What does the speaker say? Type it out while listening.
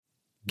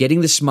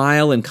Getting the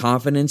smile and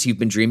confidence you've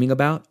been dreaming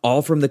about,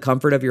 all from the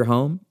comfort of your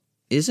home,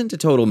 isn't a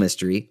total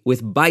mystery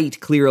with Bite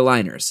Clear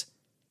Aligners.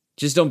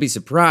 Just don't be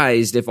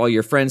surprised if all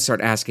your friends start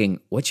asking,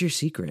 "What's your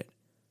secret?"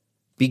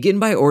 Begin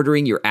by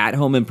ordering your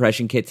at-home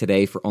impression kit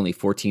today for only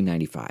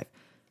 $14.95.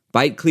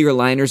 Bite Clear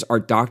Aligners are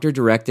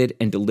doctor-directed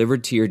and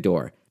delivered to your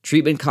door.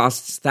 Treatment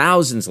costs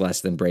thousands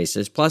less than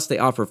braces, plus they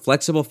offer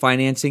flexible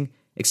financing,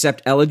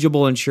 accept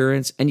eligible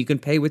insurance, and you can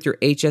pay with your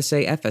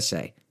HSA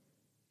FSA.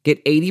 Get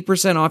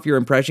 80% off your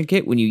impression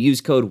kit when you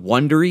use code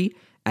WONDERY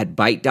at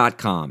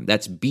Byte.com.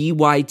 That's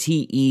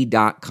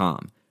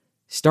BYTE.com.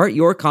 Start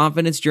your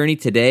confidence journey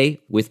today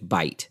with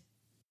Byte.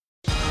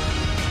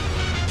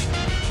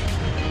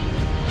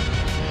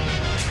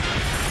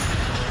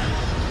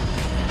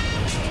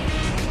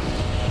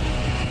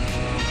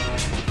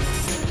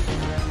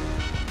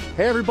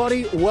 Hey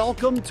everybody,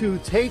 welcome to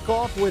Take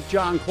Off with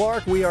John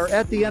Clark. We are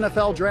at the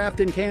NFL Draft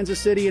in Kansas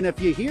City, and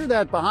if you hear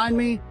that behind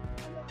me,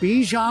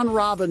 Bijan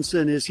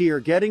Robinson is here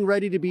getting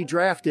ready to be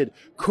drafted.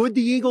 Could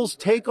the Eagles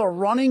take a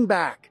running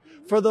back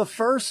for the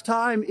first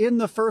time in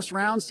the first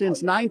round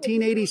since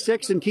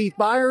 1986? And Keith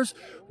Byers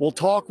will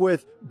talk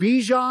with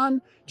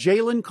Bijan,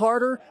 Jalen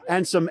Carter,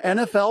 and some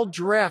NFL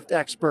draft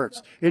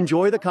experts.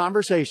 Enjoy the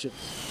conversation.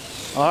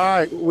 All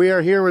right, we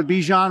are here with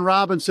Bijan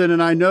Robinson,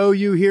 and I know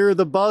you hear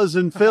the buzz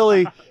in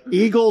Philly.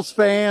 Eagles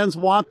fans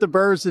want the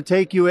Birds to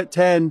take you at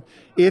 10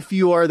 if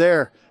you are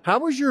there. How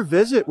was your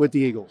visit with the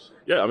Eagles?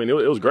 Yeah, I mean, it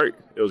was great.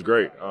 It was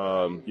great.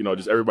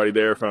 Just everybody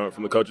there from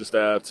the coaching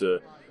staff to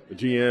the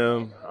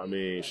GM. I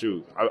mean,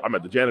 shoot, I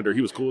met the janitor.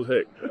 He was cool as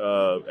heck.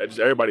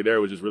 Just everybody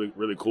there was just really,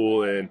 really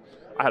cool, and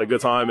I had a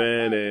good time,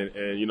 man. And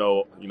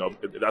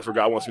if that's where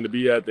God wants me to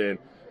be at, then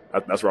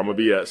that's where I'm gonna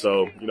be at.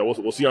 So,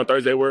 we'll see on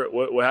Thursday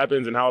what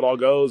happens and how it all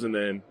goes, and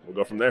then we'll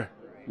go from there.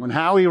 When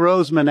Howie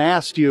Roseman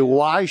asked you,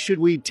 why should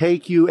we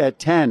take you at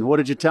 10, what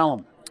did you tell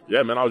him?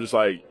 Yeah, man, I was just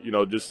like,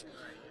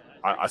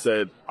 I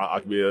said I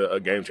could be a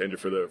game changer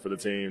for the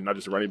team, not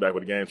just a running back,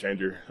 but a game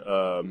changer,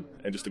 and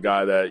just a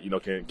guy that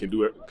can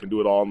do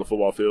it all on the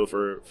football field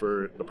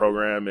for the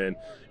program, and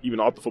even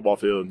off the football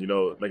field,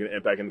 making an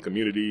impact in the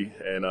community,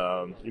 and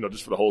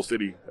just for the whole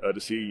city to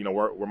see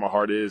where my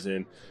heart is,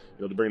 and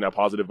to bring that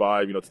positive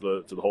vibe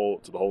to the whole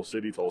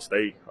city, to the whole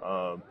state,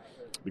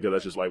 because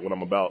that's just like what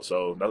I'm about.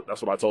 So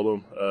that's what I told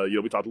him.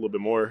 We talked a little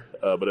bit more,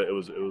 but it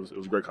was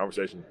a great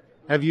conversation.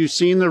 Have you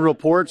seen the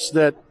reports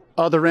that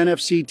other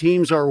NFC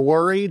teams are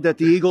worried that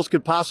the Eagles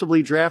could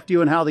possibly draft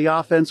you, and how the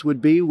offense would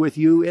be with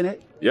you in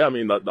it? Yeah, I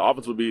mean, the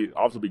offense would be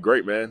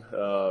great, man.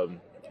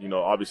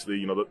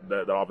 Obviously,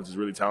 that offense is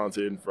really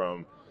talented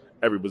from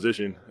every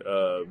position.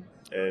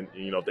 And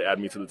if they add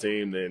me to the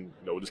team, then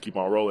we'll just keep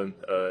on rolling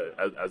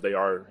as they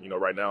are,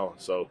 right now.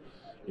 So,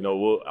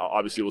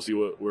 we'll see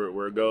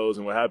where it goes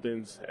and what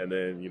happens, and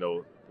then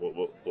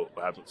what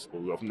happens.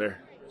 We'll go from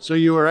there. So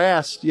you were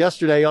asked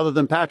yesterday, other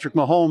than Patrick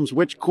Mahomes,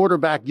 which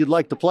quarterback you'd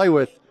like to play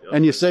with,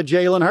 and you said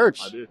Jalen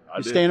Hurts. I did.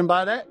 You standing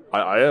by that?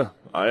 I am.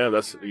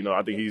 That's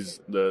I think he's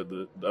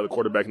the other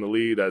quarterback in the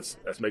league that's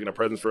making a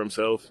presence for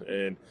himself,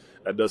 and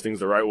that does things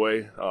the right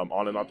way,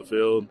 on and off the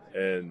field,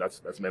 and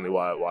that's mainly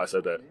why I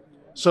said that.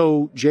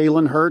 So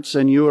Jalen Hurts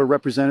and you are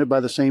represented by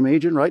the same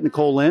agent, right?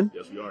 Nicole Lynn?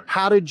 Yes, we are.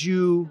 How did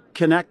you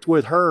connect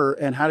with her,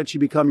 and how did she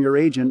become your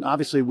agent?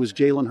 Obviously, was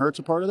Jalen Hurts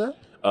a part of that?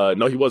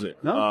 No, he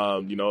wasn't. No?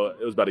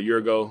 It was about a year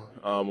ago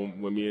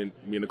when me and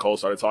Nicole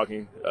started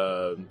talking,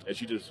 and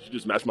she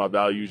just matched my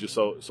values just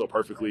so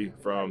perfectly.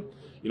 From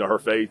her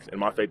faith, and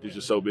my faith is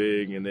just so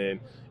big, and then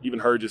even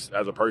her just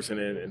as a person,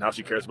 and how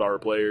she cares about her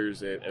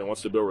players and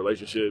wants to build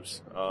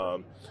relationships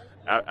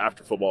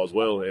after football as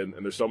well. And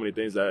there's so many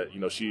things that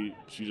she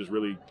just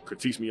really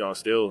critiques me on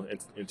still,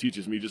 and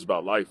teaches me just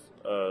about life.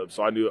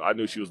 So I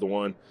knew she was the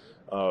one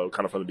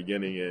kind of from the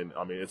beginning, and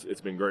I mean it's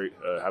been great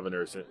having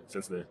her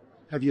since then.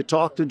 Have you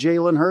talked to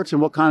Jalen Hurts, and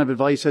what kind of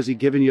advice has he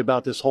given you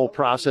about this whole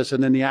process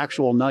and then the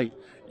actual night?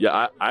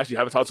 Yeah, I actually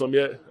haven't talked to him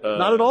yet.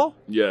 Not at all?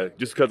 Yeah,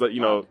 just because,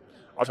 I'll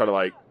try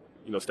to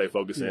stay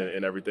focused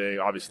and everything.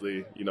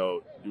 Obviously,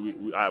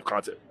 I have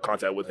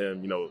contact with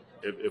him,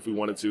 if we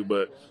wanted to,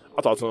 but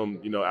I'll talk to him,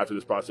 after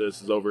this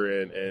process is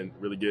over, and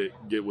really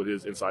get what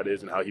his insight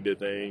is and how he did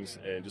things,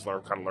 and just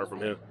learn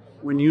from him.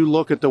 When you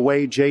look at the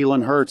way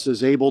Jalen Hurts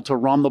is able to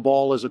run the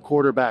ball as a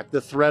quarterback,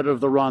 the threat of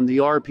the run, the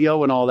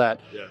RPO and all that,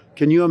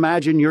 Can you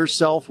imagine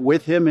yourself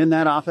with him in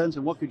that offense,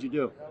 and what could you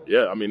do?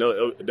 Yeah, I mean,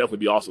 it'll definitely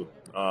be awesome.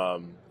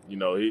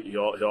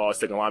 He'll always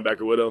take a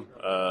linebacker with him.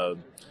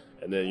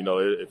 And then,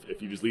 if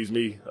he just leaves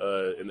me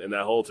in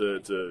that hole to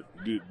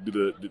do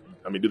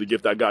the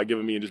gift that God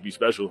given me and just be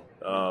special,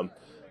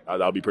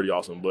 that'll be pretty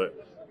awesome.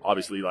 But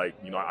obviously,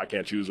 I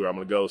can't choose where I'm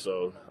going to go.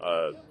 So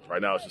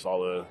right now, it's just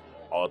all a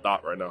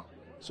thought right now.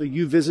 So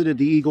you visited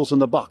the Eagles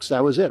and the Bucs.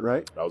 That was it,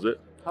 right? That was it.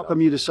 How come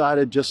you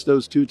decided just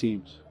those two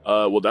teams?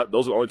 Those are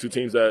the only two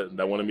teams that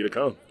wanted me to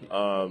come.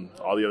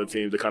 All the other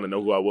teams, they kind of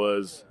know who I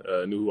was,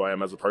 knew who I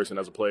am as a person,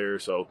 as a player.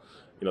 So,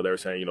 they were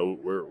saying,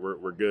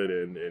 we're good,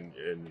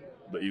 and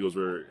the Eagles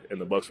were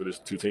and the Bucs were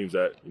just two teams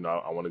that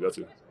I want to go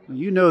to.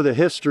 You know the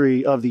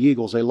history of the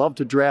Eagles. They love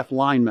to draft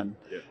linemen,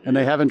 and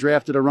they haven't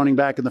drafted a running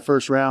back in the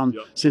first round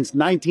since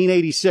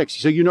 1986.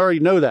 So you already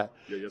know that.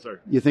 Yeah, yes, sir.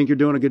 You think you're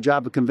doing a good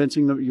job of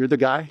convincing them you're the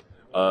guy?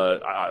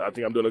 I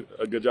think I'm doing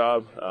a good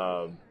job,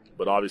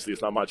 but obviously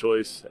it's not my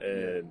choice.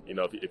 And,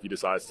 if he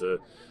decides to,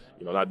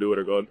 not do it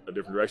or go a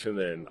different direction,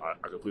 then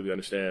I completely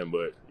understand.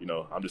 But,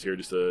 I'm just here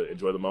just to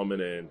enjoy the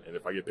moment. And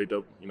if I get picked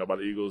up, by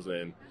the Eagles,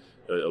 then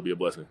it'll be a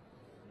blessing.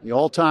 The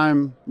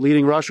all-time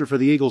leading rusher for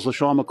the Eagles,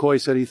 LaShawn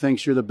McCoy, said he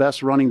thinks you're the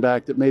best running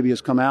back that maybe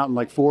has come out in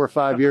like 4 or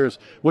 5 years.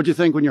 What'd you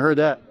think when you heard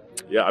that?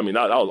 Yeah, that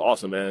was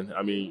awesome, man.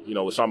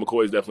 LaShawn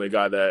McCoy is definitely a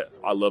guy that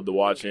I love to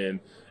watch and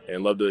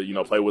love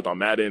to, play with on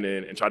Madden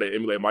and try to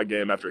emulate my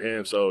game after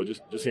him. So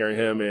just hearing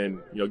him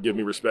and, give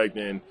me respect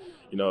and,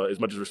 as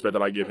much as respect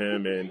that I give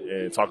him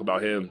and talk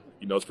about him,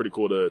 it's pretty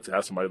cool to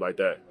have somebody like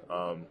that,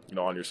 on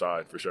your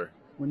side for sure.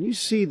 When you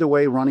see the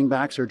way running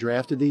backs are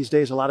drafted these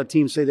days, a lot of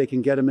teams say they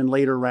can get them in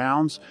later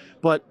rounds,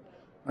 but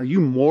are you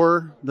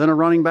more than a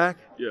running back?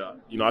 Yeah.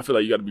 I feel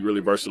like you got to be really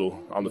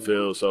versatile on the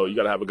field. So you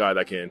got to have a guy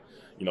that can,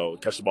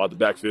 catch the ball at the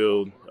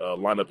backfield,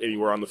 line up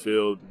anywhere on the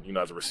field,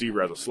 as a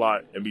receiver, as a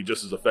slot, and be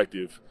just as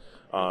effective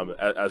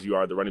as you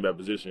are at the running back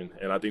position.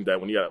 And I think that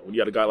when you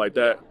got a guy like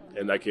that,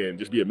 and that can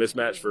just be a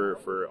mismatch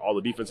for all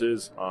the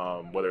defenses,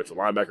 whether it's a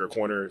linebacker,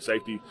 corner,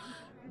 safety,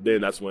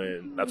 then that's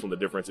when the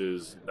difference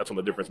is. That's when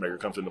the difference maker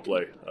comes into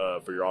play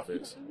for your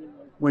offense.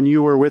 When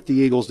you were with the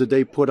Eagles, did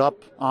they put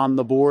up on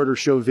the board or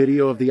show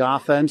video of the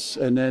offense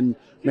and then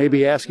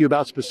maybe ask you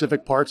about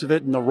specific parts of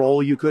it and the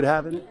role you could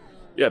have in it?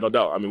 Yeah, no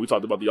doubt. We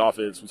talked about the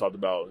offense. We talked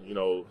about,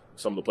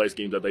 some of the play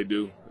schemes that they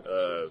do,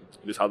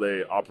 just how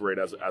they operate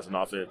as an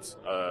offense,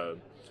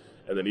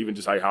 and then even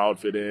just how it would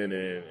fit in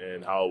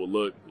and how it would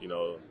look,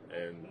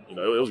 and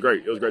it was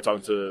great. It was great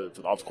talking to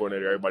the offensive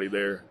coordinator, everybody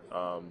there,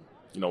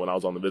 when I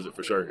was on the visit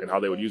for sure, and how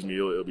they would use me.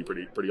 It'll be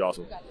pretty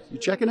awesome. You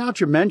checking out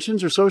your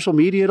mentions or social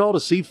media at all to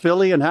see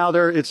Philly and how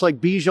it's like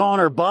Bijan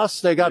or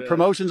bust? They got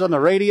promotions on the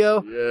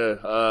radio.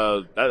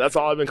 Yeah, that's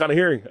all I've been kind of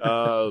hearing.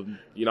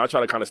 I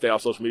try to kind of stay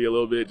off social media a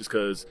little bit just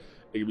because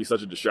it can be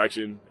such a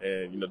distraction,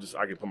 and just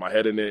I can put my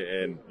head in it,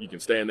 and you can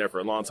stay in there for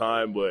a long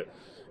time. But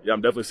yeah,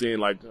 I'm definitely seeing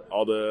like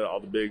all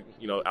the big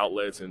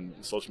outlets and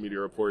social media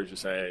reports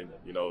just saying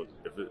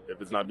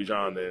if it's not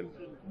Bijan, then.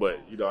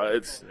 But,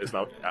 it's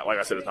not, like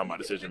I said, it's not my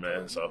decision,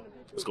 man. So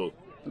it's cool.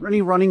 Are there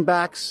any running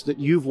backs that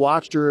you've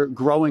watched or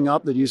growing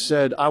up that you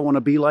said, I want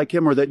to be like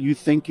him, or that you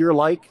think you're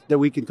like, that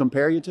we can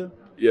compare you to?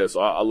 Yeah, so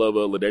I love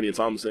LaDainian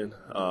Tomlinson,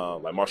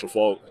 like Marshall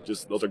Faulk.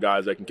 Just those are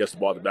guys that can catch the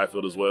ball at the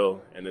backfield as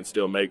well and then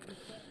still make,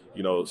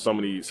 so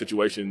many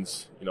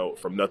situations,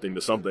 from nothing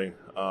to something.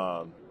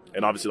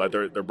 And obviously, like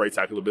their break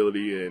tackle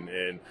ability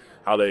and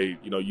how they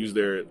use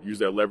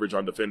their leverage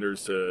on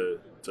defenders to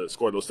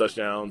score those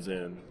touchdowns,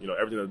 and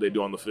everything that they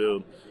do on the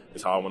field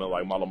is how I want to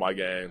like model my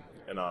game,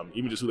 and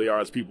even just who they are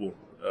as people.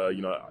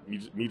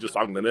 Me just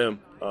talking to them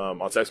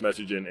on text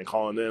message and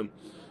calling them,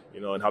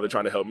 and how they're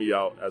trying to help me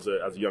out as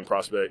a young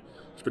prospect.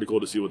 It's pretty cool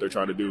to see what they're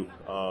trying to do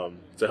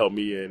to help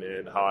me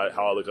and how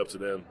I look up to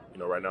them,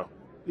 right now.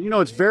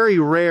 It's very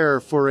rare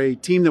for a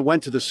team that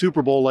went to the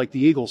Super Bowl like the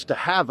Eagles to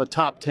have a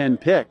top 10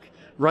 pick.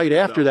 Right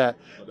after that.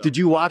 Did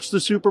you watch the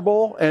Super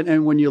Bowl?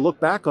 And when you look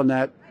back on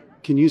that,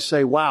 can you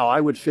say, wow, I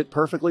would fit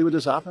perfectly with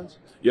this offense?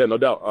 Yeah, no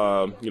doubt.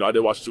 I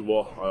did watch the Super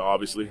Bowl,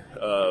 obviously.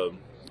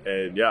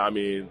 And, yeah,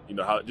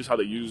 how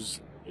they use,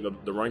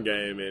 the run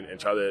game and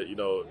try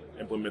to,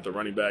 implement the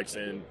running backs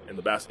in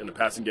the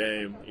passing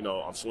game,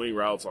 on swing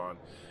routes, on,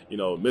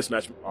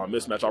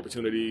 mismatch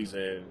opportunities,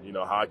 and,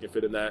 how I can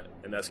fit in that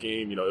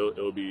scheme.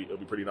 It'll be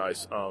pretty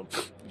nice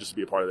just to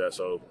be a part of that.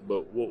 So,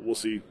 but we'll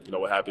see,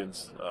 what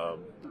happens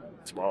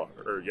tomorrow.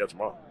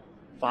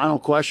 Final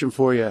question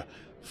for you.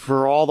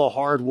 For all the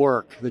hard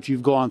work that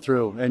you've gone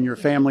through and your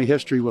family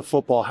history with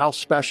football, how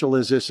special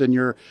is this? And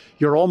you're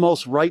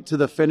almost right to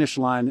the finish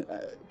line.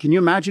 Can you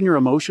imagine your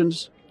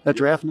emotions at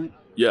draft night?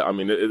 Yeah,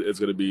 it's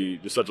going to be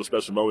just such a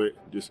special moment,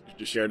 just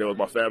sharing it with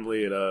my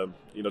family and,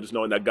 just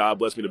knowing that God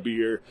blessed me to be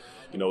here,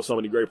 with so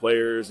many great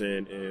players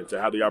and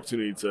to have the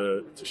opportunity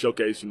to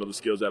showcase, the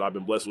skills that I've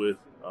been blessed with,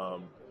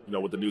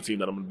 with the new team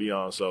that I'm going to be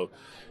on. So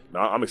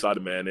I'm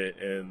excited, man.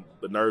 And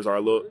the nerves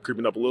are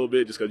creeping up a little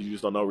bit just because you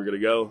just don't know where we're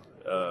going to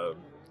go.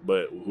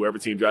 But whoever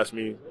team drafts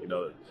me,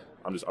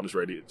 I'm just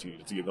ready to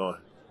get going.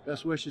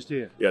 Best wishes to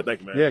you. Yeah, thank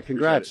you, man. Yeah,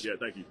 congrats. Yeah,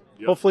 thank you.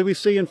 Yep. Hopefully we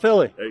see you in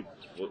Philly. Hey,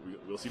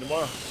 we'll see you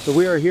tomorrow. So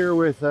we are here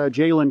with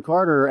Jalen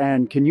Carter,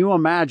 and can you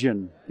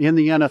imagine in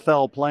the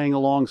NFL playing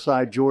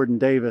alongside Jordan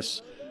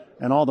Davis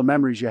and all the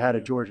memories you had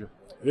at Georgia?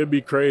 It'd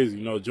be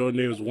crazy. Jordan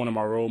Davis is one of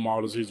my role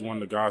models. He's one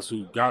of the guys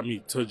who got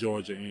me to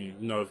Georgia.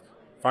 And,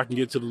 if I can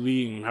get to the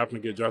league and happen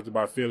to get drafted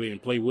by Philly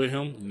and play with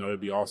him,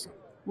 it'd be awesome.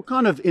 What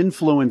kind of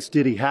influence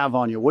did he have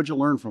on you? What'd you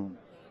learn from him?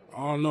 I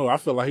don't know. I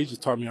feel like he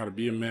just taught me how to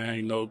be a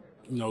man,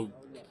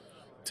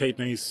 take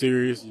things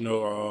serious.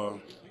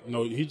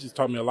 He just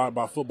taught me a lot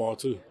about football,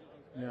 too.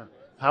 Yeah.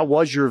 How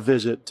was your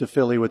visit to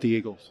Philly with the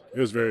Eagles?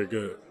 It was very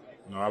good.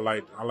 I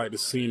like the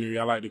scenery.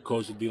 I like the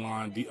coach, the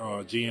D-line,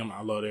 GM.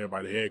 I love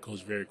everybody. The head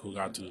coach, very cool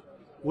guy, too.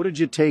 What did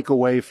you take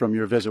away from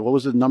your visit? What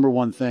was the number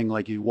one thing,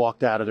 like you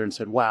walked out of there and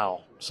said,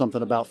 wow,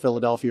 something about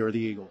Philadelphia or the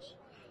Eagles?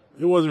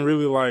 It wasn't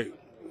really like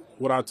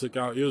what I took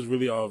out. It was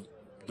really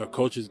the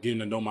coaches getting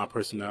to know my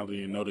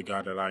personality and know the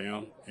guy that I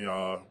am. And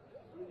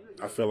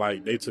I feel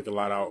like they took a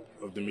lot out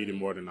of the meeting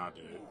more than I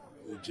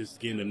did. Just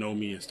getting to know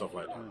me and stuff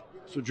like that.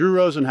 So Drew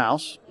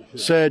Rosenhaus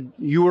said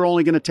you were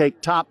only going to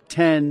take top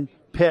 10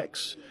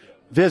 picks,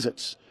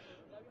 visits.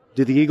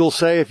 Did the Eagles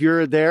say if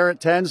you're there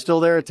at 10, still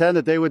there at 10,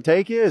 that they would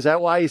take you? Is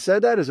that why he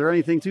said that? Is there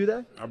anything to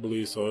that? I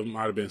believe so. It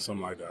might have been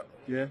something like that.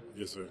 Yeah?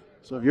 Yes, sir.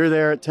 So if you're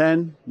there at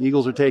 10, the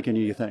Eagles are taking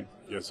you think?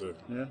 Yes, sir.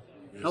 Yeah.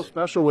 Yes, How sir.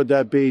 special would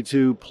that be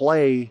to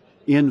play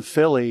in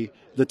Philly,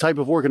 the type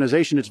of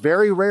organization? It's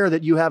very rare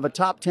that you have a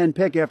top 10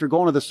 pick after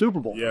going to the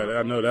Super Bowl. Yeah,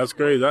 I know. That's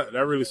crazy. That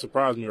really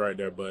surprised me right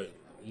there, but,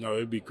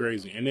 it'd be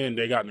crazy. And then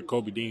they got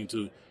Nakobe Dean,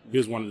 too. He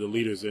was one of the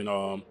leaders in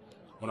the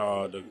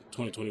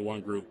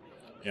 2021 group.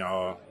 And,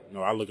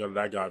 I look at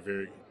that guy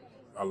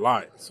a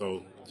lot.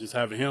 So just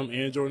having him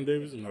and Jordan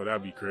Davis,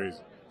 that'd be crazy.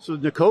 So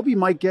Nakobe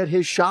might get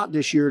his shot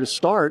this year to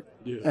start.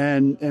 Yeah.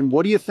 And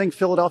what do you think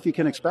Philadelphia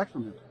can expect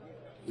from him?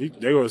 They're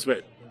going to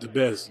expect the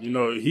best.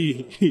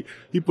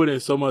 He put in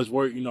so much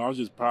work. I was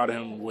just proud of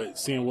him with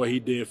seeing what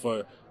he did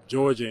for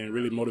Georgia and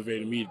really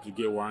motivated me to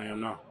get where I am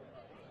now.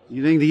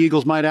 You think the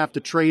Eagles might have to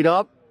trade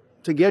up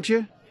to get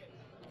you?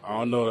 I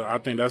don't know. I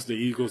think that's the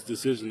Eagles'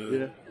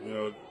 decision.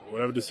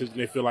 Whatever decision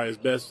they feel like is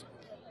best,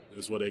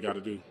 that's what they got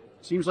to do.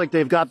 Seems like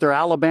they've got their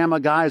Alabama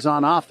guys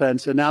on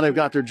offense, and now they've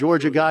got their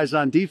Georgia guys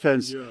on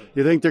defense. Yeah.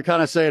 You think they're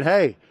kind of saying,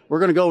 hey, we're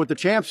going to go with the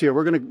champs here.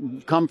 We're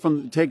going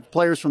to take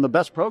players from the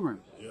best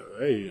program. Yeah,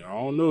 hey, I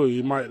don't know.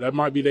 That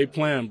might be their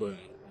plan, but,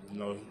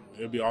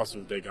 it'd be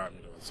awesome if they got me,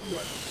 though. Something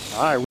like that.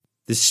 All right.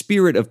 The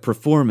spirit of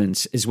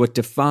performance is what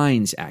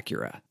defines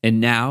Acura.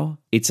 And now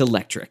it's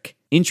electric.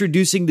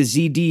 Introducing the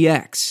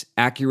ZDX,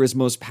 Acura's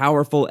most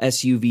powerful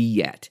SUV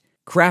yet.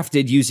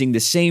 Crafted using the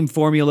same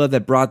formula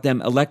that brought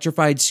them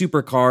electrified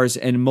supercars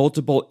and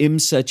multiple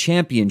IMSA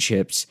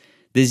championships,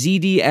 the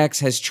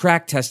ZDX has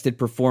track-tested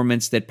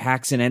performance that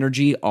packs an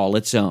energy all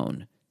its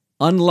own.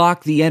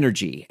 Unlock the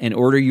energy and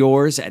order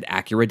yours at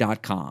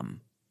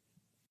Acura.com.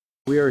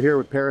 We are here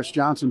with Paris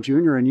Johnson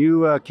Jr., and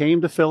you came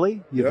to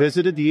Philly. You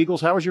visited the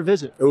Eagles. How was your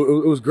visit? It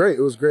was great.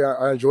 It was great.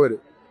 I enjoyed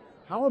it.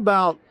 How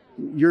about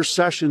your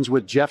sessions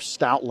with Jeff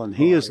Stoutland?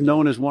 He is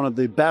known as one of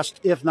the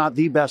best, if not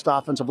the best,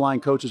 offensive line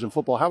coaches in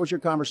football. How was your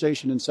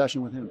conversation and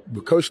session with him?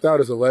 But Coach Stout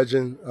is a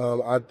legend.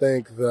 I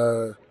think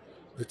the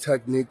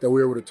technique that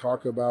we were able to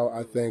talk about,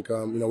 I think,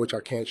 which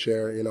I can't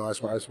share. I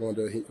just wanted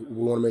to.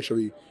 We want to make sure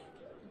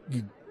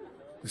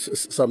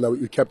it's something that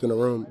we kept in the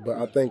room. But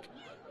I think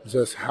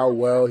just how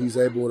well he's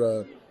able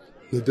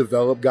to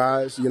develop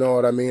guys. You know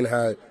what I mean?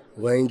 Had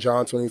Lane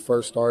Johnson when he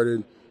first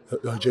started,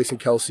 Jason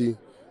Kelsey.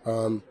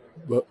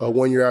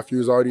 1 year after he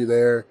was already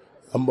there,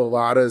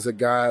 Mbalata is a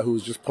guy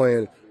who's just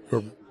playing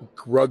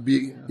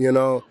rugby,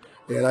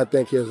 and I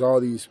think he has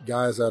all these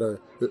guys that are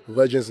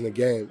legends in the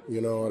game,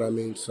 you know what I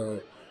mean?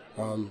 So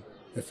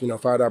if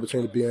I had the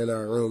opportunity to be in that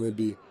room, it'd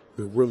be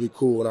really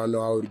cool, and I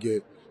know I would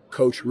get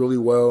coached really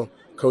well,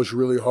 coached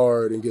really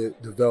hard, and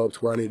get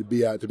developed where I need to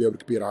be at to be able to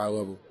compete at a high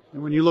level.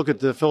 And when you look at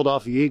the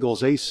Philadelphia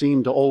Eagles, they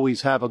seem to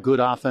always have a good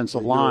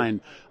offensive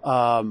line.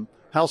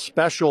 How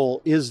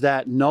special is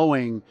that,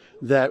 knowing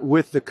that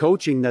with the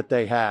coaching that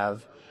they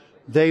have,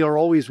 they are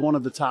always one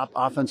of the top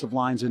offensive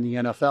lines in the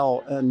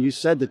NFL? And you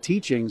said the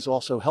teachings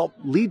also help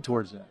lead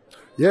towards that.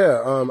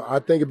 Yeah, I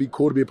think it'd be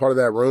cool to be a part of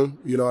that room.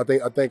 I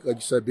think like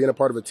you said, being a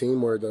part of a team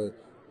where the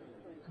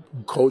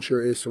culture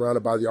is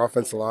surrounded by the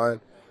offensive line,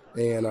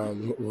 and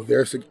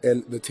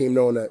and the team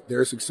knowing that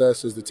their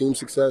success is the team's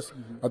success,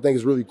 I think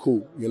is really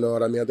cool. You know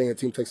what I mean? I think the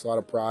team takes a lot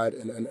of pride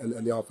in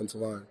the offensive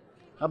line.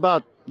 How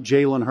about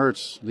Jalen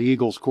Hurts, the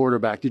Eagles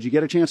quarterback? Did you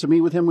get a chance to meet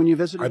with him when you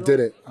visited? I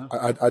didn't.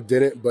 I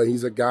didn't, but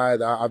he's a guy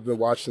that I've been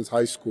watching since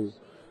high school.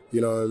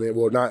 You know what I mean?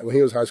 Well, not when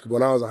he was high school,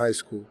 but when I was in high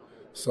school.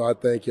 So I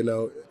think,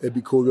 it'd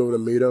be cool to be able to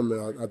meet him,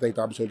 and I think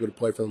the opportunity to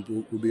play for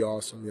him would be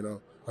awesome.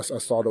 I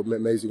saw the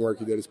amazing work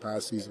he did this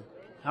past season.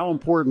 How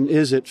important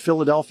is it?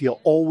 Philadelphia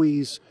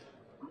always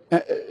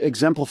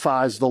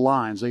exemplifies the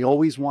lines. They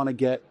always want to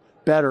get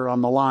better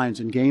on the lines,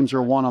 and games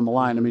are won on the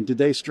line. I mean, did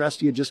they stress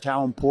to you just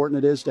how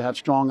important it is to have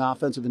strong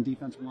offensive and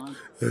defensive lines?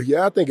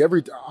 Yeah, I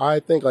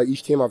think like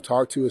each team I've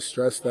talked to has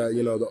stressed that,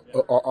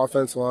 the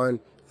offensive line,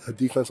 the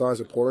defense line is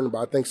important, but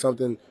I think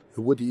something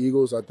with the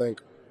Eagles, I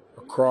think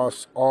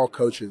across all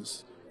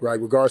coaches, right,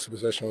 regardless of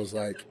position, was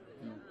like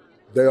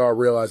they all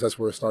realize that's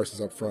where it starts is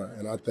up front.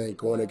 And I think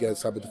going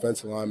against the type of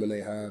defensive lineman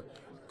they have,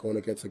 going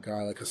against a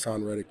guy like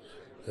Hassan Reddick,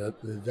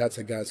 that's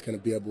a guy that's going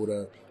to be able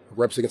to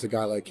reps against a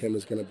guy like him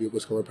is going to be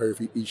what's going to prepare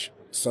for each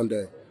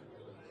Sunday,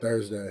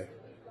 Thursday,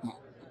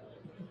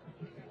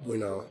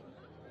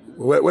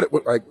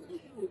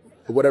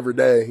 whatever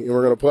day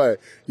we're going to play.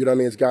 You know what I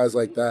mean? It's guys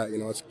like that.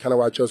 It's kind of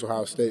why I chose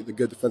Ohio State. The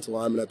good defensive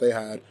linemen that they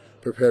had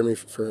prepared me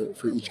for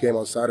each game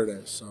on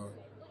Saturday. So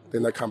I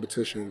think that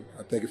competition,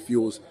 I think it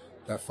fuels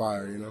that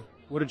fire,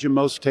 What did you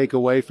most take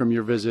away from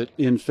your visit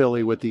in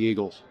Philly with the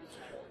Eagles?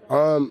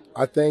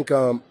 I think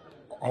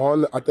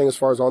I think as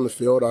far as on the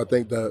field, I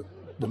think that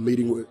the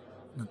meeting with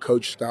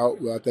Coach Stout,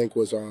 I think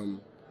was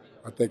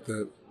I think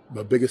the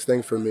biggest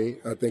thing for me.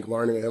 I think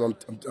learning him,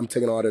 I'm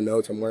taking a lot of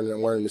notes. I'm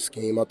learning the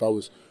scheme. I thought it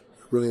was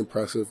really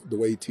impressive the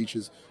way he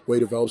teaches, the way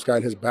he develops guy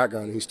in his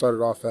background. He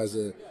started off as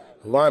a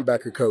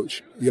linebacker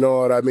coach. You know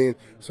what I mean?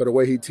 So the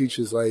way he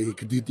teaches, like he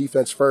could do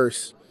defense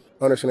first,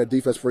 understand the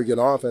defense before he get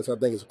on offense, I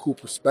think is a cool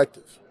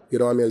perspective. You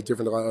know what I mean? It's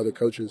different than a lot of other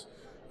coaches.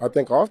 I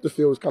think off the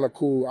field was kind of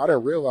cool. I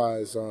didn't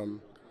realize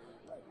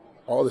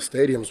all the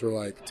stadiums were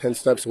like 10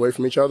 steps away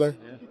from each other.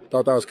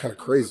 Thought that was kind of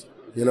crazy.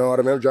 You know what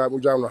I mean? We're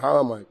driving the highway,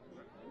 I'm like,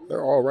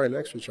 they're all right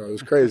next to each other. It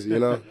was crazy, you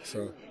know?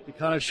 So it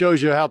kind of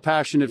shows you how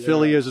passionate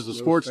Philly is as a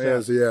sports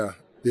fan.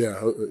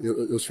 Yeah,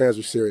 those fans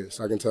are serious,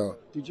 I can tell.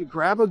 Did you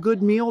grab a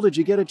good meal? Did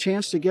you get a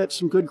chance to get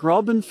some good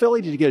grub in Philly?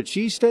 Did you get a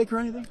cheesesteak or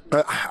anything?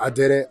 I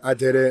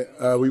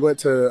didn't. We went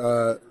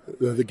to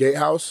the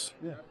Gatehouse,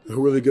 a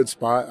really good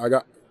spot. I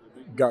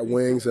got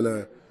wings and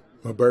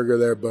a burger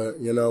there, but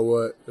you know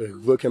what?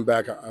 Looking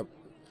back, I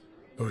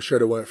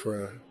should have went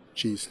for a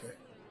cheesesteak.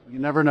 You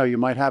never know. You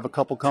might have a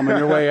couple coming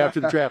your way after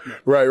the draft.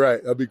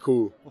 Right. That'd be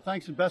cool. Well,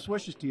 thanks and best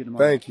wishes to you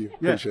tomorrow. Thank you.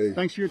 Appreciate it.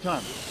 Thanks for your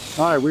time.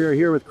 All right, we are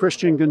here with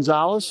Christian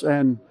Gonzalez.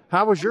 And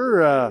how was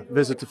your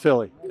visit to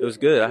Philly? It was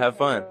good. I had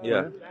fun.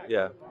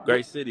 Yeah.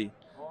 Great city.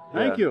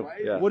 Thank you.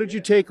 Yeah. What did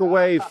you take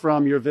away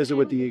from your visit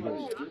with the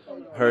Eagles?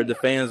 Heard the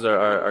fans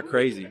are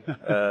crazy,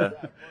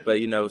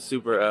 but you know,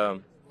 super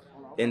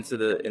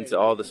into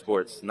all the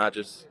sports, not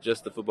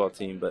just the football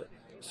team, but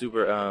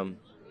super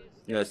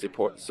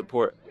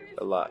support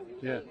a lot.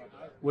 Yeah.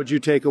 What did you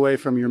take away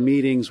from your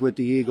meetings with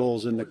the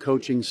Eagles and the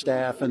coaching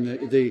staff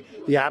and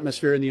the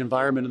atmosphere and the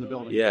environment in the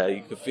building? Yeah,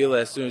 you could feel it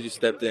as soon as you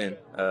stepped in.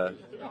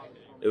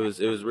 It was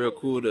real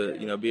cool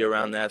to be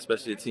around that,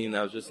 especially a team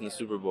that was just in the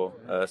Super Bowl.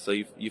 So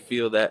you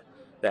feel the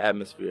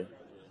atmosphere.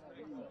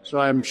 So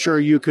I'm sure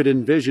you could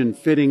envision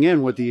fitting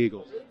in with the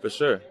Eagles. For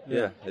sure.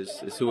 Yeah.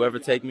 It's whoever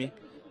take me,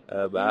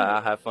 but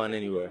I'll have fun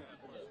anywhere.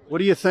 What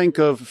do you think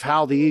of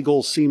how the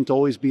Eagles seem to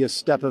always be a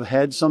step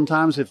ahead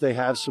sometimes if they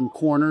have some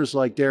corners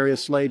like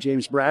Darius Slay,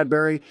 James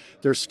Bradbury?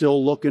 They're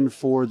still looking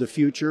for the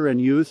future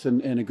and youth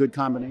and a good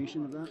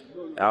combination of that?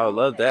 I would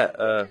love that.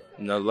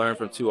 Learn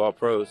from 2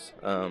 All-Pros.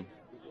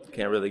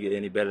 Can't really get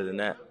any better than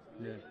that.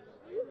 Yeah.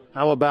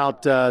 How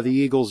about the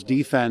Eagles'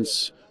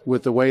 defense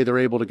with the way they're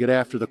able to get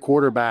after the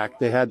quarterback?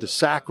 They had the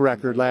sack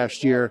record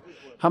last year.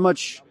 How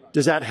much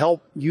does that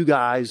help you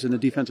guys in the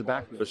defensive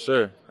backfield? For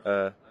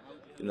sure.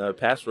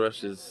 Pass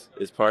rush is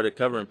part of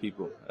covering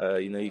people.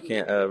 You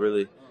can't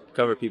really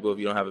cover people if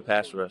you don't have a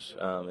pass rush,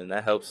 and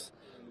that helps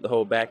the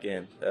whole back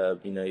end.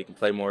 You can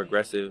play more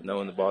aggressive,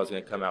 knowing the ball is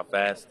going to come out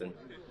fast,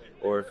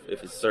 or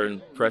if it's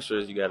certain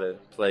pressures, you got to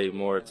play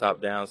more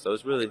top down. So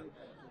it's really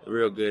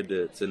real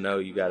good to know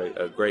you got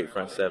a great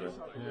front seven.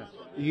 Yeah.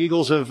 The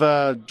Eagles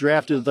have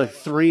drafted the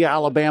 3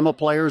 Alabama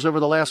players over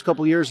the last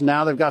couple of years.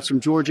 Now they've got some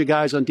Georgia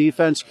guys on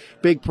defense.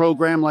 Big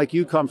program like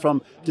you come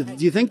from. Do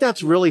you think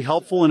that's really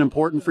helpful and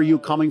important for you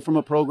coming from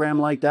a program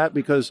like that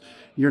because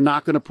you're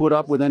not going to put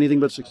up with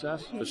anything but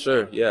success? For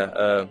sure,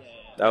 yeah.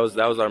 That was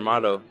our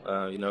motto.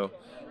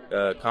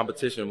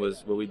 Competition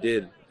was what we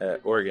did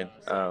at Oregon.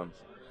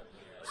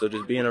 So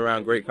just being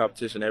around great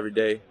competition every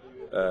day,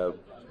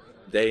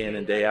 day in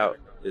and day out,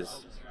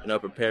 is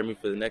prepared me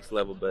for the next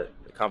level. But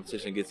the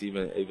competition gets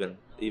even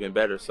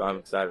better, so I'm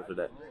excited for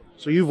that.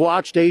 So you've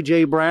watched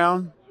A.J.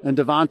 Brown and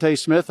Devontae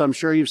Smith. I'm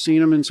sure you've seen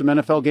them in some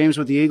NFL games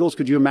with the Eagles.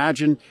 Could you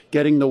imagine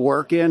getting the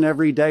work in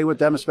every day with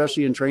them,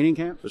 especially in training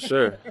camp? For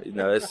sure.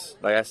 It's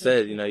like I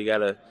said. You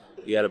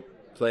gotta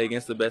play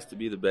against the best to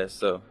be the best.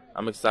 So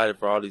I'm excited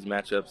for all these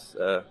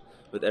matchups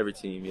with every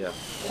team. Yeah.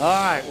 All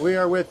right, we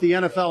are with the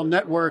NFL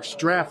Network's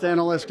draft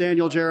analyst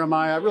Daniel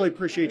Jeremiah. I really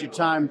appreciate your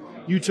time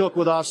you took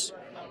with us.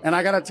 And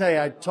I got to tell you,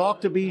 I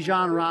talked to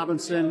Bijan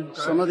Robinson,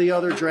 some of the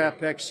other draft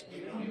picks,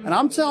 and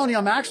I'm telling you,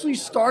 I'm actually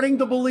starting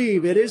to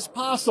believe it is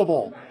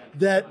possible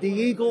that the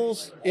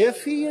Eagles,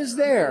 if he is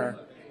there,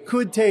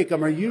 could take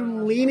him. Are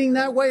you leaning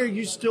that way, or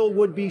you still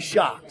would be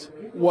shocked?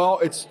 Well,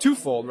 it's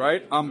twofold,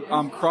 right?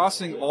 I'm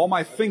crossing all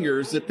my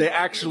fingers that they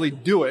actually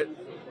do it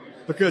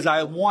because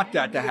I want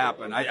that to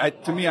happen.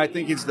 To me, I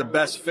think it's the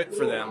best fit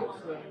for them.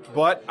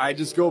 But I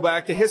just go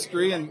back to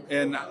history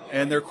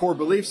and their core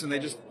beliefs, and they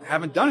just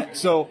haven't done it.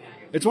 So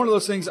it's one of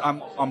those things I'm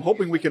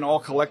hoping we can all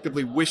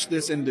collectively wish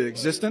this into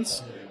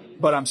existence,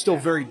 but I'm still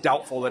very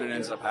doubtful that it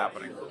ends up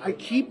happening. I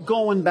keep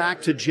going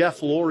back to Jeff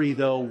Lurie,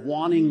 though,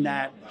 wanting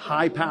that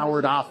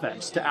high-powered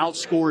offense to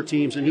outscore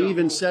teams, and he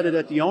even said it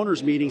at the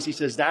owners' meetings. He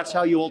says that's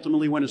how you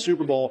ultimately win a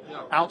Super Bowl,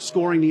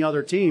 outscoring the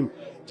other team.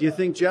 Do you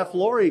think Jeff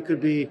Lurie could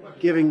be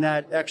giving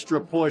that extra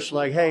push,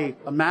 like, hey,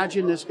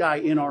 imagine this guy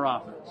in our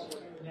offense?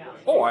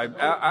 Oh,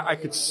 I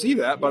could see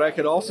that, but I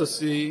could also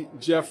see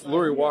Jeff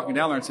Lurie walking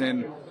down there and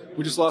saying,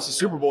 we just lost the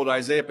Super Bowl to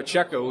Isaiah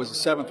Pacheco, who was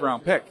a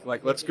 7th-round pick.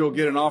 Like, let's go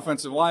get an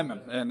offensive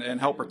lineman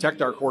and help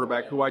protect our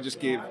quarterback, who I just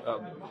gave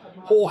a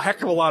whole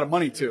heck of a lot of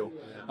money to.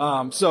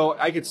 So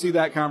I could see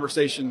that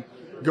conversation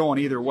going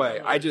either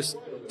way.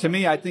 to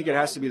me, I think it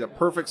has to be the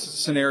perfect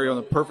scenario and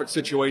the perfect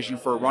situation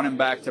for a running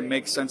back to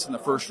make sense in the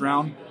first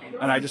round.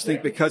 And I just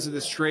think because of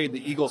this trade,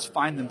 the Eagles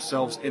find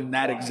themselves in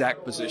that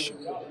exact position.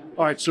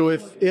 All right, so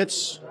if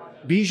it's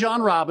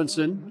Bijan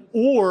Robinson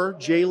or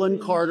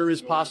Jalen Carter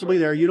is possibly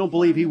there, you don't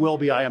believe he will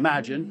be, I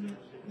imagine.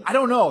 I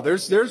don't know.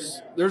 There's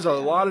a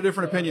lot of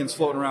different opinions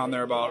floating around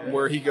there about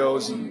where he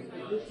goes and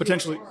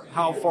potentially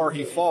how far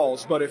he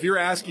falls. But if you're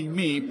asking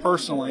me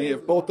personally,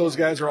 if both those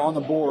guys are on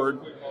the board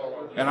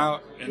and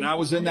I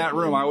was in that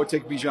room, I would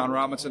take Bijan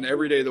Robinson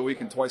every day of the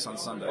week and twice on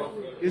Sunday.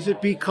 Is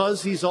it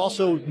because he's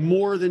also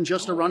more than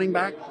just a running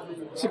back?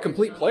 He's a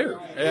complete player.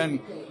 And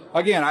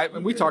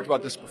again, we talked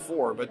about this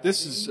before, but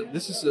this is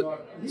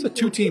a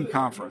two-team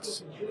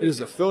conference. It is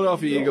the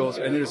Philadelphia Eagles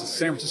and it is the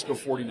San Francisco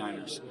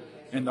 49ers.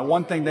 And the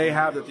one thing they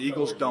have that the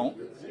Eagles don't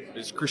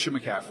is Christian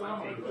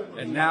McCaffrey.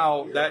 And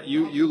now that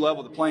you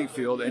level the playing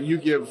field and you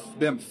give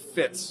them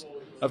fits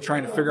of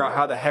trying to figure out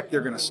how the heck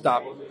they're going to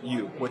stop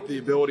you with the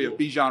ability of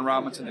Bijan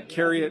Robinson to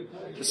carry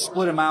it, to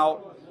split him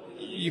out.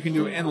 You can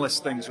do endless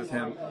things with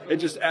him. It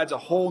just adds a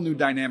whole new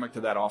dynamic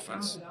to that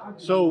offense.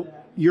 So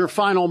your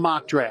final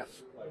mock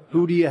draft,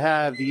 who do you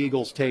have the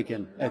Eagles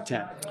taking at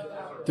 10?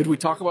 Did we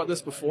talk about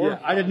this before? Yeah,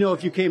 I didn't know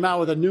if you came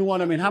out with a new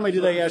one. I mean, how many do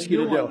they ask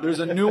you to do?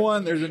 There's a new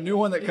one. There's a new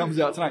one that comes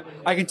out tonight.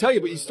 I can tell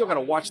you, but you still got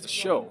to watch the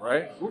show,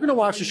 right? We're going to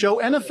watch the show.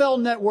 NFL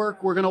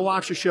Network, we're going to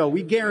watch the show.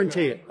 We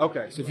guarantee it.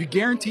 Okay, so if you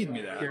guaranteed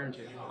me that.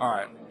 Guaranteed. All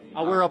right.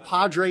 I'll wear a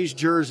Padres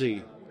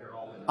jersey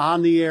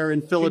on the air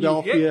in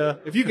Philadelphia.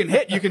 If you can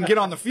hit, you can get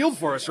on the field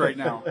for us right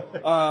now.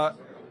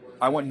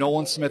 I went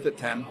Nolan Smith at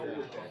 10.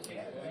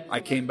 I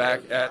came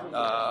back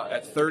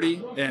at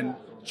 30, and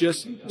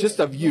just because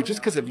of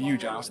you,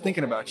 John, I was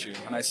thinking about you,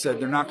 and I said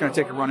they're not going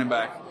to take a running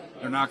back.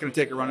 They're not going to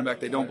take a running back.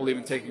 They don't believe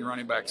in taking a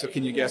running back. So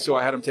can you guess who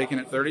I had them taking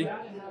at 30?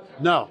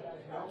 No.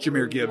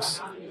 Jahmyr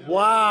Gibbs.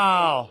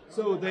 Wow.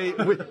 So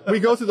we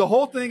go through the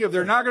whole thing of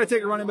they're not going to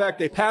take a running back.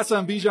 They pass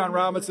on Bijan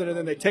Robinson, and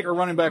then they take a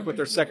running back with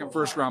their second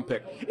first-round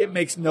pick. It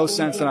makes no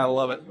sense, and I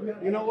love it.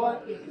 You know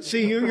what?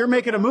 See, you're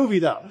making a movie,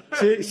 though.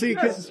 See,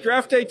 because it's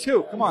draft day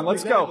 2. Come on,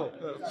 let's go.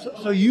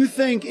 So you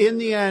think, in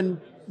the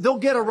end, they'll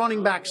get a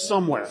running back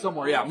somewhere?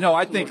 Somewhere, yeah. No,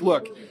 I think,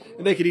 look,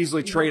 they could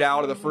easily trade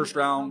out of the first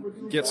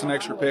round, get some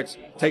extra picks,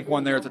 take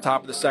one there at the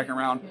top of the second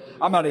round.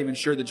 I'm not even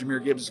sure that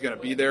Jahmyr Gibbs is going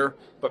to be there,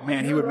 but,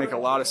 man, he would make a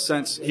lot of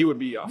sense. He would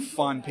be a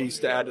fun piece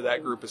to add to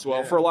that group as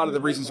well for a lot of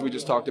the reasons we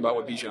just talked about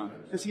with Bijan.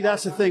 And see,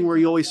 that's the thing where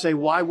you always say,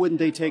 why wouldn't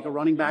they take a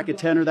running back at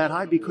 10 or that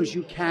high? Because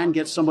you can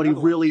get somebody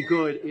really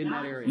good in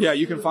that area. Yeah,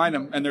 you can find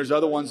them, and there's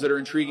other ones that are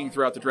intriguing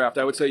throughout the draft.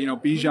 I would say,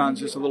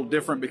 Bijan's just a little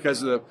different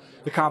because of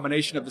the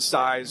combination of the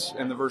size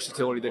and the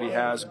versatility that he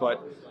has.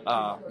 But,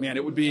 man,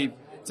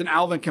 it's an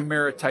Alvin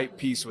Kamara type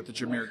piece with the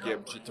Jahmyr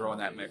Gibbs you throw in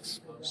that mix.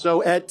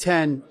 So at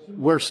 10,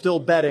 we're still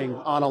betting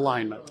on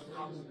alignment.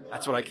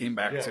 That's what I came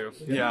back to.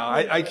 Yeah,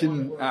 I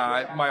can.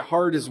 My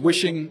heart is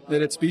wishing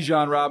that it's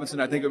Bijan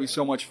Robinson. I think it would be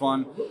so much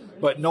fun.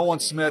 But Nolan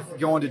Smith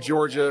going to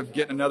Georgia,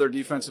 getting another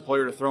defensive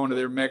player to throw into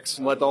their mix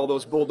and let all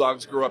those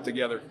Bulldogs grow up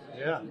together.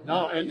 Yeah.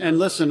 No, and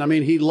listen, I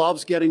mean, he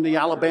loves getting the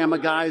Alabama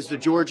guys, the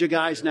Georgia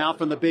guys now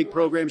from the big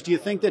programs. Do you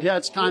think that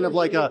that's kind of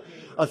like a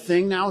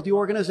thing now with the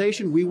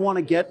organization? We want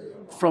to get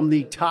from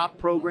the top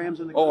programs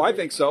in the country? Oh, I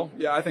think so.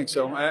 Yeah, I think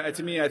so.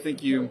 To me, I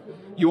think you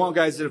want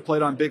guys that have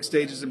played on big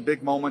stages and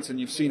big moments, and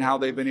you've seen how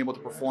they've been able to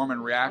perform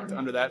and react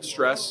under that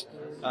stress.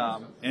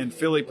 And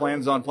Philly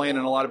plans on playing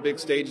in a lot of big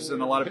stages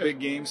and a lot of big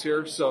games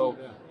here. So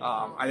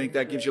I think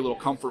that gives you a little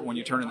comfort when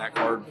you turn in that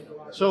card.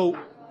 So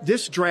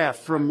this draft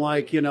from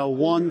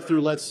 1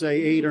 through, let's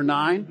say, 8 or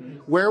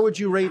 9, where would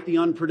you rate the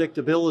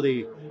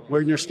unpredictability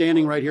when you're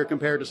standing right here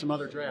compared to some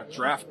other drafts?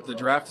 The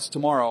draft is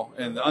tomorrow,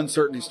 and the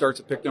uncertainty starts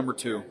at pick number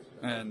 2.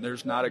 And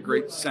there's not a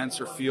great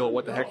sense or feel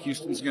what the heck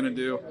Houston's going to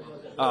do.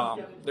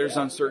 There's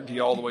uncertainty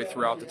all the way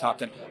throughout the top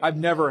 10. I've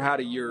never had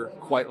a year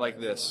quite like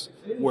this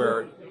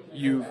where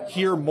you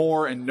hear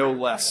more and know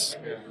less.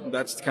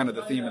 That's kind of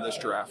the theme of this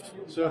draft.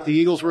 So if the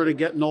Eagles were to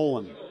get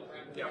Nolan,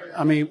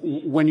 I mean,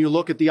 when you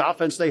look at the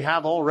offense they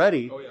have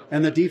already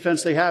and the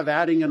defense they have,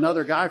 adding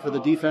another guy for the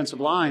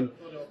defensive line,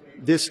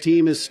 this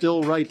team is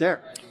still right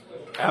there.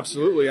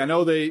 Absolutely. I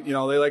know they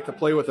like to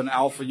play with an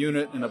alpha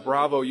unit and a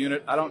bravo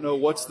unit. I don't know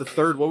what's the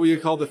third. What would you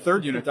call the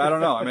third unit? I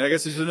don't know. I mean, I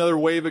guess there's another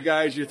wave of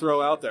guys you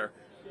throw out there.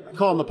 I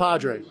call them the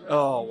Padres.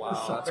 Oh,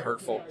 wow. That's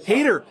hurtful.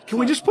 Hater. Can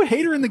we just put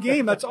Hater in the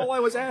game? That's all I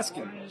was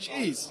asking.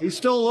 Jeez. He's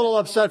still a little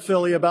upset,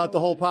 Philly, about the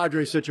whole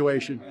Padres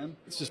situation. Man,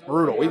 it's just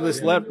brutal. We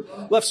just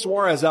left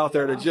Suarez out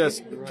there to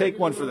just take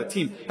one for the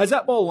team. Has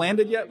that ball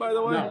landed yet, by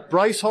the way? No.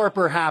 Bryce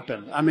Harper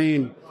happened. I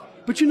mean,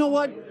 but you know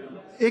what?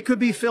 It could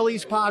be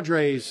Phillies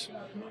Padres.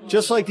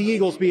 Just like the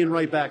Eagles being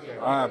right back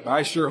there.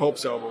 I sure hope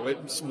so.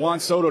 But Juan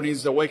Soto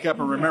needs to wake up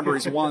and remember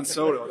he's Juan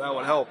Soto. That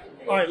would help.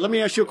 All right, let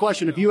me ask you a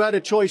question. If you had a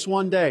choice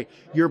one day,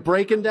 you're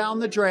breaking down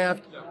the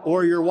draft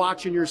or you're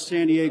watching your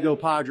San Diego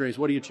Padres,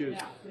 what do you choose?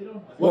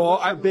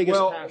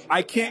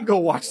 I can't go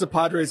watch the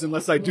Padres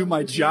unless I do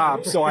my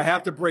job, so I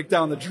have to break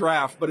down the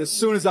draft. But as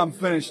soon as I'm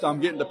finished, I'm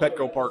getting to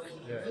Petco Park.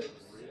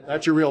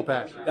 That's your real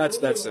passion. That's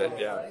it,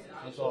 yeah.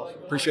 That's awesome.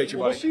 Appreciate you,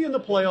 We'll buddy. see you in the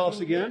playoffs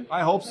again.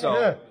 I hope so.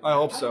 Yeah. I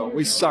hope so.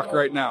 We suck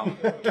right now.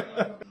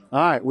 All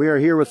right, we are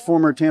here with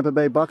former Tampa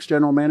Bay Bucks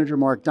general manager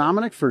Mark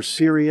Dominic for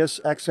Sirius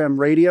XM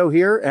Radio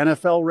here,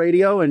 NFL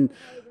Radio, and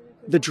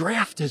the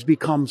draft has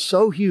become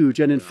so huge.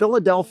 And in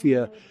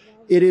Philadelphia,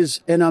 it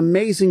is an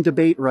amazing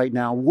debate right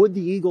now. Would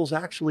the Eagles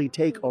actually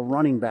take a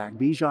running back,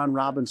 Bijan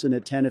Robinson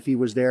at 10 if he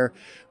was there?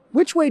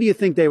 Which way do you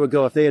think they would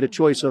go if they had a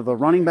choice of a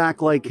running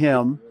back like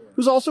him,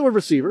 who's also a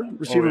receiver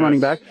running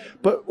back,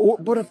 but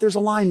if there's a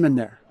lineman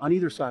there on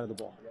either side of the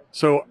ball?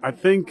 So I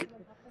think,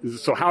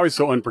 Howie's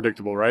so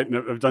unpredictable, right? And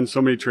I've done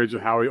so many trades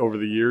with Howie over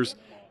the years.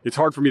 It's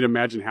hard for me to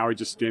imagine Howie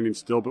just standing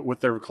still, but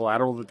with their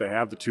collateral that they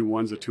have, the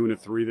 2-1s, the 2 and a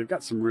 3, they've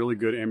got some really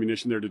good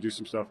ammunition there to do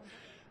some stuff.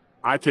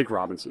 I take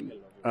Robinson,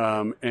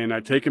 and I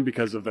take him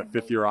because of that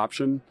fifth-year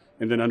option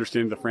and then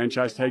understanding the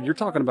franchise tag. You're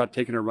talking about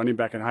taking a running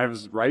back and have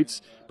his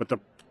rights, but the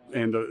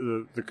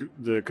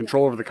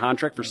control over the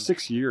contract for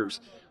 6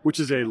 years, which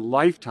is a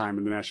lifetime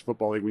in the National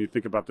Football League when you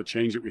think about the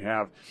change that we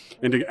have.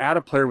 And to add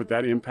a player with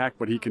that impact,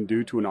 what he can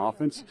do to an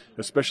offense,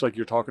 especially like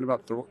you're talking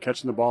about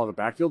catching the ball in the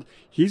backfield,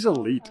 he's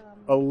elite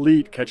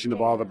catching the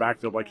ball in the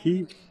backfield. Like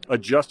he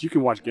adjusts, you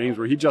can watch games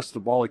where he adjusts the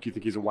ball like you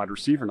think he's a wide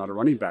receiver, not a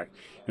running back.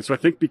 And so I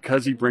think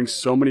because he brings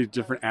so many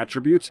different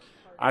attributes,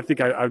 I think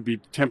I'd be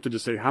tempted to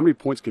say, how many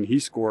points can he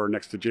score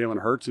next to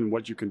Jalen Hurts and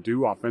what you can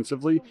do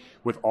offensively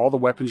with all the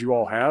weapons you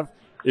all have?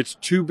 It's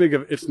too big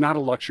it's not a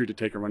luxury to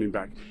take a running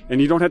back.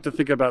 And you don't have to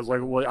think about it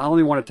like, well, I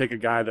only want to take a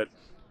guy that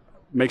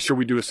makes sure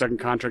we do a second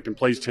contract and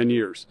plays 10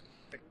 years.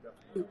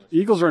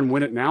 Eagles are in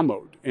win it now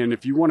mode. And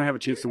if you want to have a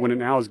chance to win it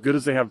now, as good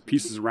as they have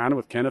pieces around it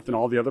with Kenneth and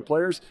all the other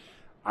players,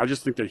 I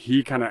just think that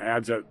he kind of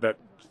adds that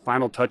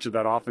final touch of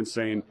that offense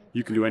saying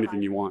you can do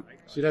anything you want.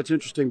 See, that's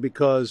interesting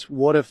because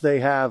what if they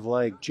have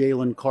like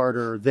Jalen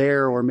Carter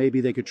there, or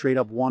maybe they could trade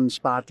up one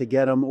spot to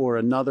get him, or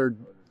another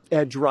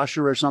edge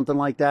rusher or something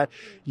like that?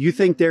 You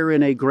think they're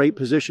in a great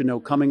position, though,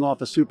 coming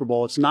off a Super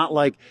Bowl? It's not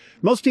like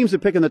most teams that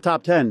pick in the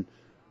top 10,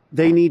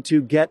 they need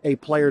to get a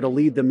player to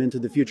lead them into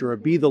the future or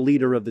be the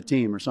leader of the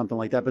team or something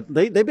like that. But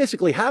they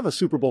basically have a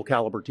Super Bowl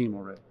caliber team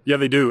already. Yeah,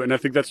 they do. And I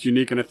think that's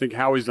unique. And I think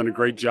Howie's done a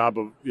great job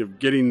of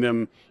getting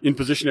them in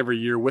position every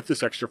year with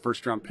this extra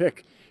first-round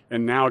pick.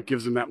 And now it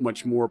gives them that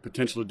much more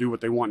potential to do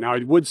what they want. Now, I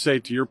would say,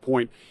 to your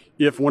point,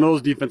 if one of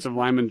those defensive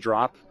linemen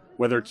drop,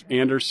 whether it's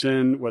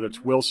Anderson, whether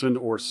it's Wilson,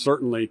 or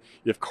certainly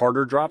if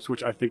Carter drops,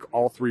 which I think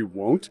all three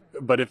won't.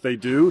 But if they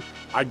do,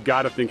 I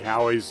got to think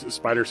Howie's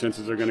spider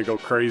senses are going to go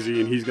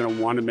crazy, and he's going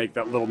to want to make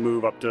that little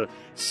move up to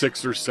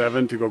 6 or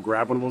 7 to go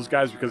grab one of those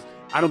guys, because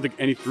I don't think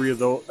any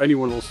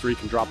one of those three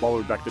can drop all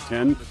the way back to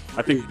 10.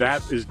 I think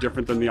that is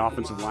different than the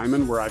offensive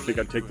lineman, where I think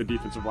I'd take the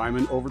defensive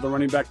lineman over the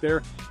running back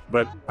there.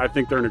 But I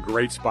think they're in a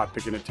great spot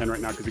picking at 10 right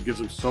now because it gives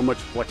them so much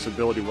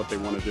flexibility what they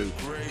want to do.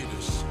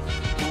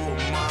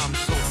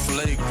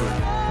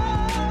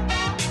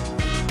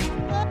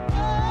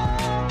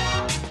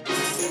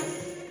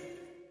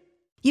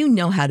 You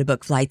know how to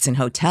book flights and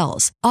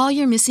hotels. All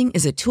you're missing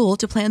is a tool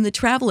to plan the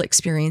travel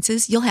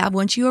experiences you'll have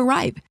once you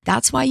arrive.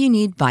 That's why you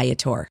need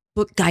Viator.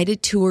 Book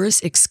guided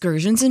tours,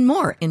 excursions, and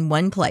more in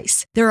one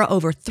place. There are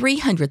over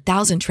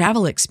 300,000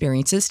 travel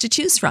experiences to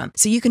choose from,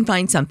 so you can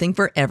find something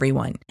for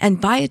everyone. And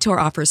Viator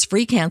offers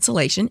free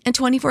cancellation and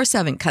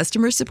 24/7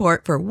 customer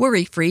support for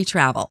worry-free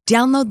travel.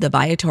 Download the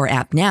Viator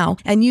app now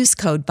and use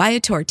code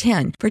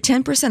Viator10 for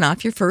 10%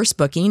 off your first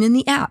booking in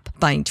the app.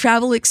 Find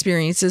travel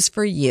experiences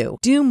for you.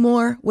 Do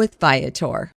more with Viator.